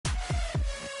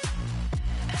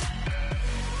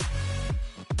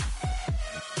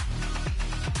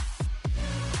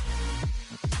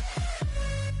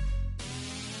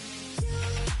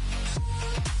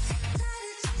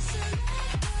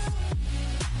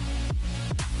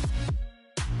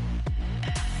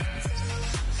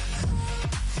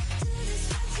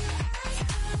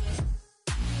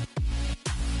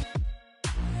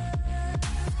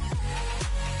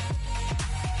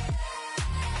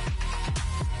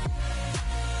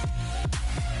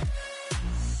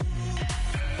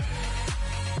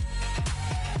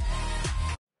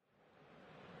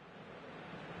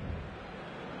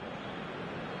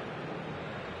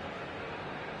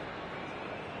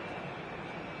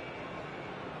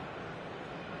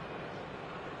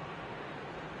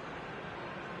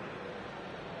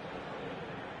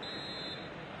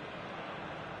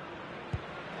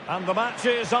And the match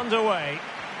is underway.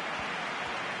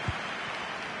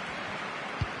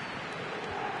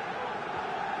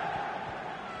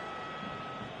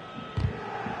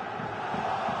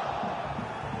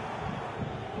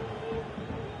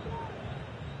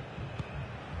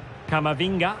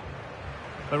 Camavinga.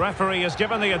 The referee has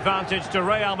given the advantage to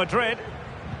Real Madrid.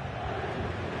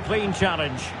 Clean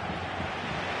challenge.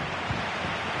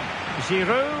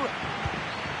 Giroud.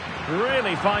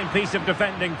 Really fine piece of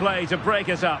defending play to break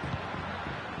us up.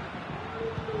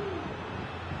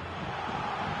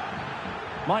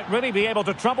 Might really be able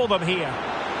to trouble them here.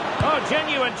 Oh,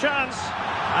 genuine chance.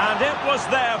 And it was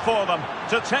there for them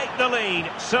to take the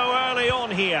lead so early on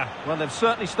here. Well, they've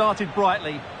certainly started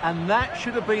brightly, and that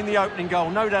should have been the opening goal,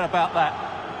 no doubt about that.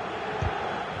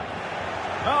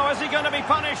 Oh, is he going to be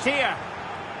punished here?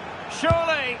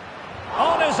 Surely.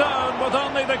 On his own with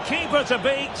only the keeper to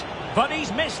beat, but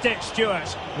he's missed it,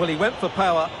 Stuart. Well, he went for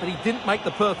power, but he didn't make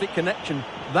the perfect connection.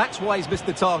 That's why he's missed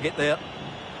the target there.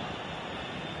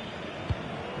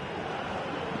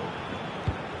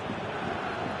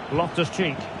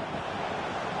 Loftus-Cheek.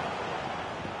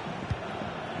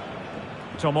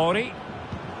 Tomori.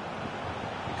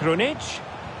 Krunic.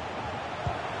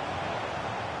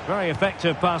 Very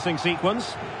effective passing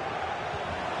sequence.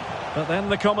 But then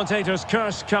the commentator's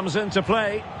curse comes into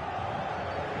play.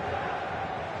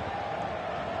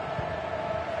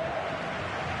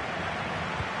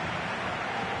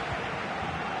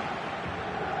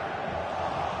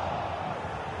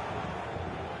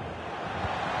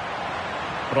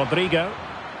 Rodrigo.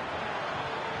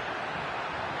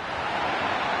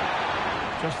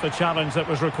 Just the challenge that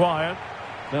was required.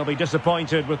 They'll be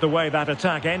disappointed with the way that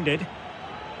attack ended.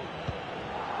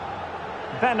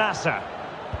 Benassa.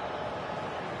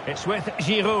 It's with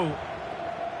Giroud.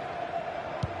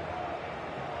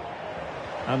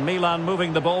 And Milan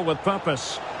moving the ball with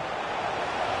purpose.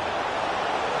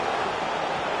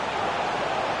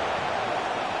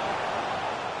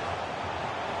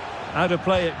 Out of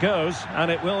play it goes, and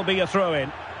it will be a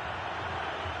throw-in.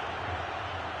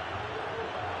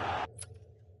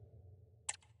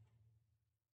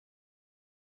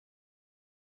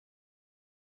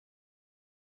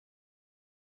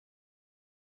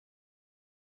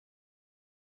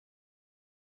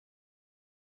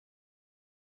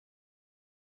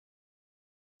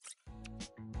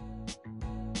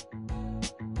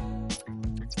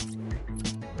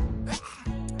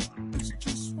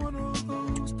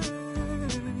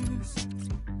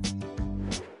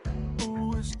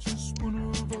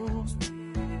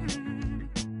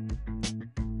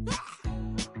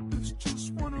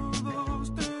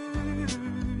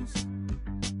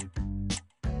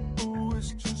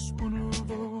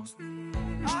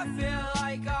 I feel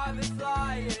like I've been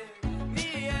flying,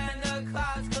 me and the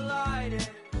clouds colliding.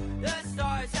 The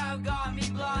stars have got me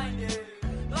blinded,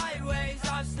 like waves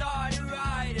I've started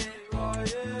riding. Oh,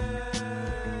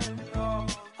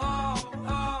 oh, oh,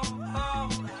 oh,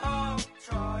 oh,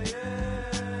 trying to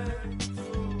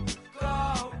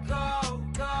go, go,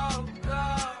 go, go.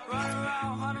 Run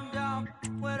around, hunt 'em down,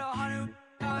 with 100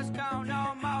 dollars count,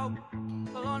 now I'm out,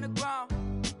 all on the ground.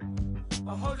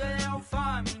 I hope that they don't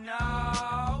find me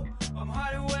now. I'm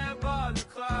hiding way above the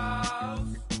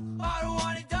clouds.